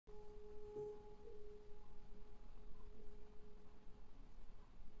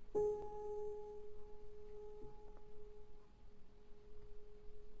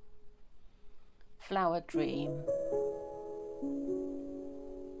Flower Dream.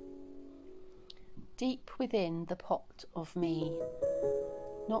 Deep within the pot of me,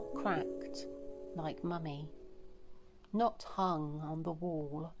 not cracked like mummy, not hung on the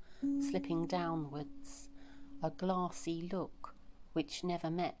wall, slipping downwards, a glassy look which never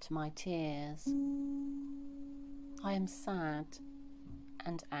met my tears. I am sad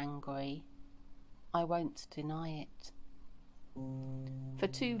and angry, I won't deny it. For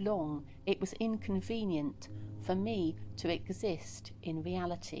too long it was inconvenient for me to exist in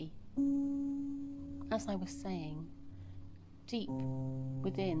reality. As I was saying, deep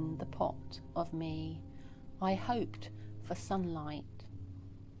within the pot of me, I hoped for sunlight.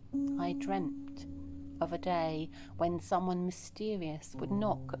 I dreamt of a day when someone mysterious would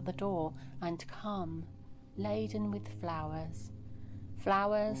knock at the door and come, laden with flowers,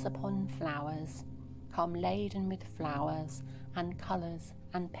 flowers upon flowers, come laden with flowers and colours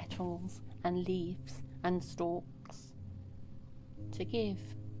and petals and leaves and stalks, to give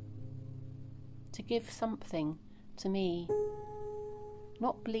something to me,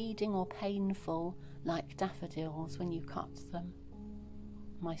 not bleeding or painful like daffodils when you cut them.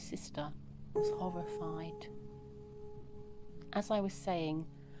 My sister was horrified. As I was saying,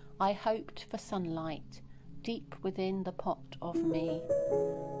 I hoped for sunlight deep within the pot of me,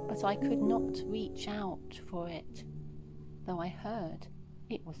 but I could not reach out for it, though I heard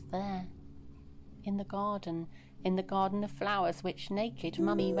it was there, in the garden of flowers which naked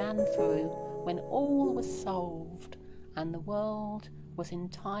mummy ran through when all was solved and the world was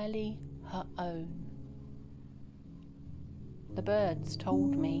entirely her own. The birds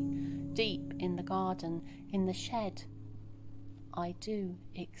told me, deep in the garden, in the shed, I do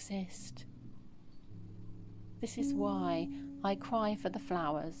exist. This is why I cry for the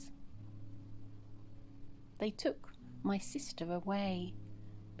flowers. They took my sister away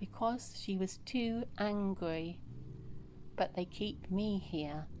because she was too angry, but they keep me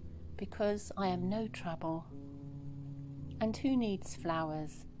here because I am no trouble. And who needs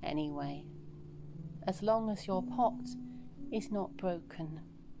flowers anyway, as long as your pot is not broken?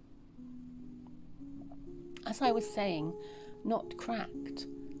 As I was saying, not cracked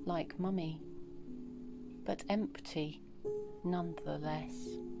like mummy, but empty nonetheless.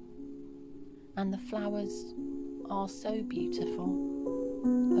 And the flowers are so beautiful,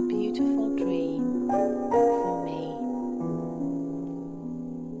 a beautiful dream for me.